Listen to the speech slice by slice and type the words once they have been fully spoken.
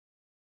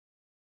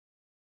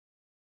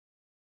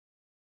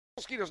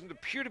He doesn't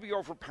appear to be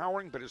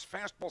overpowering, but his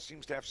fastball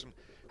seems to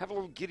have a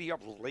little giddy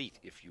up late,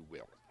 if you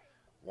will.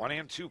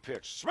 1-2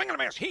 pitch. Swing and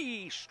a miss.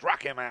 He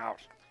struck him out.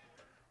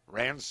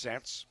 Rand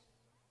sets.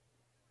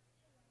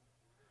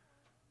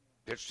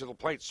 Pitch to the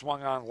plate.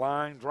 Swung on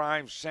line.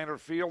 Drive center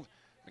field.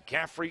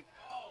 McCaffrey,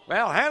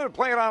 well, had to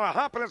play it on a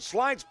hop, and it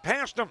slides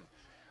past him.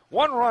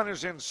 One run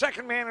is in.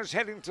 Second man is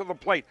heading to the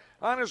plate.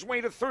 On his way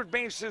to third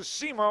base is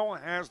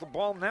Simo. Has the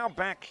ball now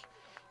back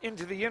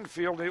into the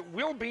infield. It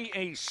will be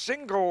a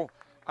single,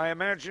 I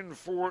imagine,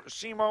 for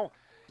Simo.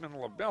 And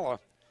Labella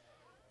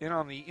in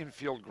on the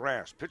infield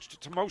grass. Pitch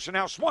to Tomosa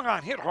now. Swung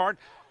on, hit hard.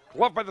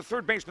 Gloved by the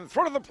third baseman.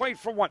 Throw to the plate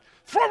for one.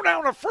 Throw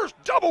down a first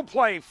double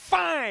play.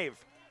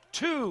 5,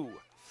 2,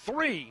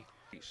 3.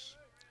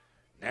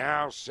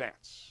 Now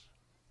sets.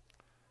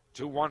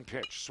 2-1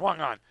 pitch.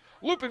 Swung on.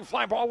 Looping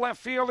fly ball left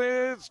field.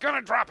 It's going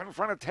to drop in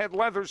front of Ted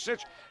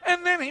Leathersich.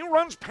 And then he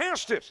runs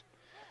past it.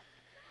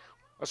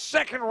 A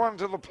second run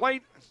to the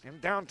plate and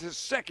down to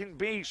second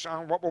base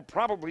on what will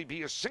probably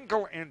be a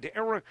single and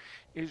error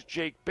is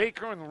Jake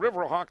Baker. And the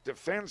Riverhawk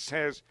defense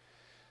has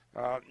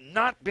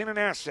not been an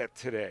asset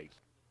today.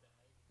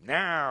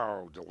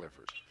 Now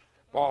delivers.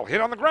 Ball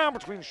hit on the ground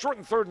between short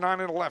and third and on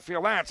into left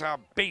field. That's a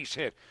base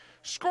hit.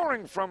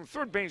 Scoring from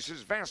third base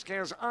is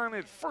Vasquez on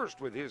at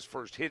first with his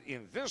first hit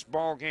in this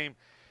ball game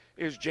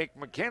is Jake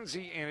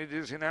McKenzie, and it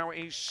is now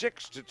a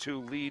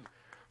 6-2 lead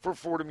for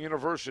Fordham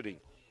University.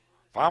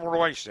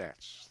 Pomeroy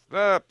sets.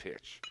 The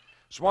pitch.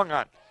 Swung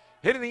on.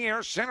 Hit in the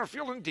air, center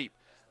field and deep.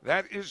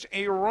 That is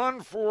a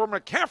run for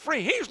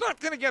McCaffrey. He's not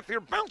going to get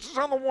there. Bounces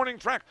on the warning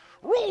track.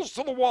 Rolls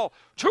to the wall.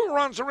 2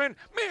 runs are in.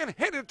 Man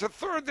headed to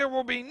third. There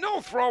will be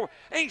no throw.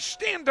 A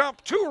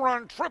stand-up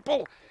 2-run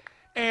triple.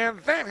 And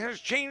that has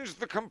changed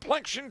the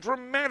complexion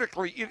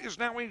dramatically. It is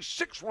now a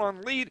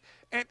 6-run lead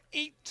at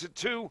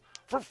 8-2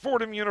 for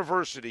Fordham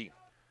University.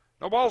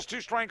 No balls, 2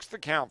 strikes, the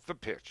count, the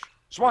pitch.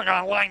 Swung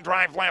on, line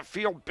drive, left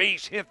field,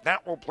 base hit.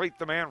 That will plate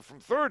the man from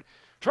third.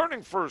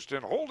 Turning first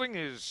and holding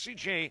is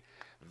C.J.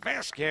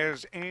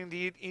 Vasquez, and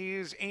it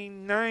is a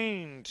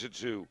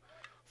 9-2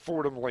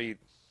 Fordham lead.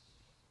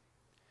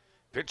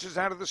 Pitches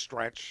out of the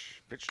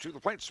stretch. Pitch to the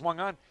plate,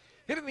 swung on.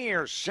 Hit in the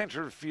air,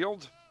 center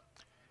field.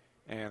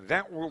 And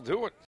that will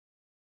do it.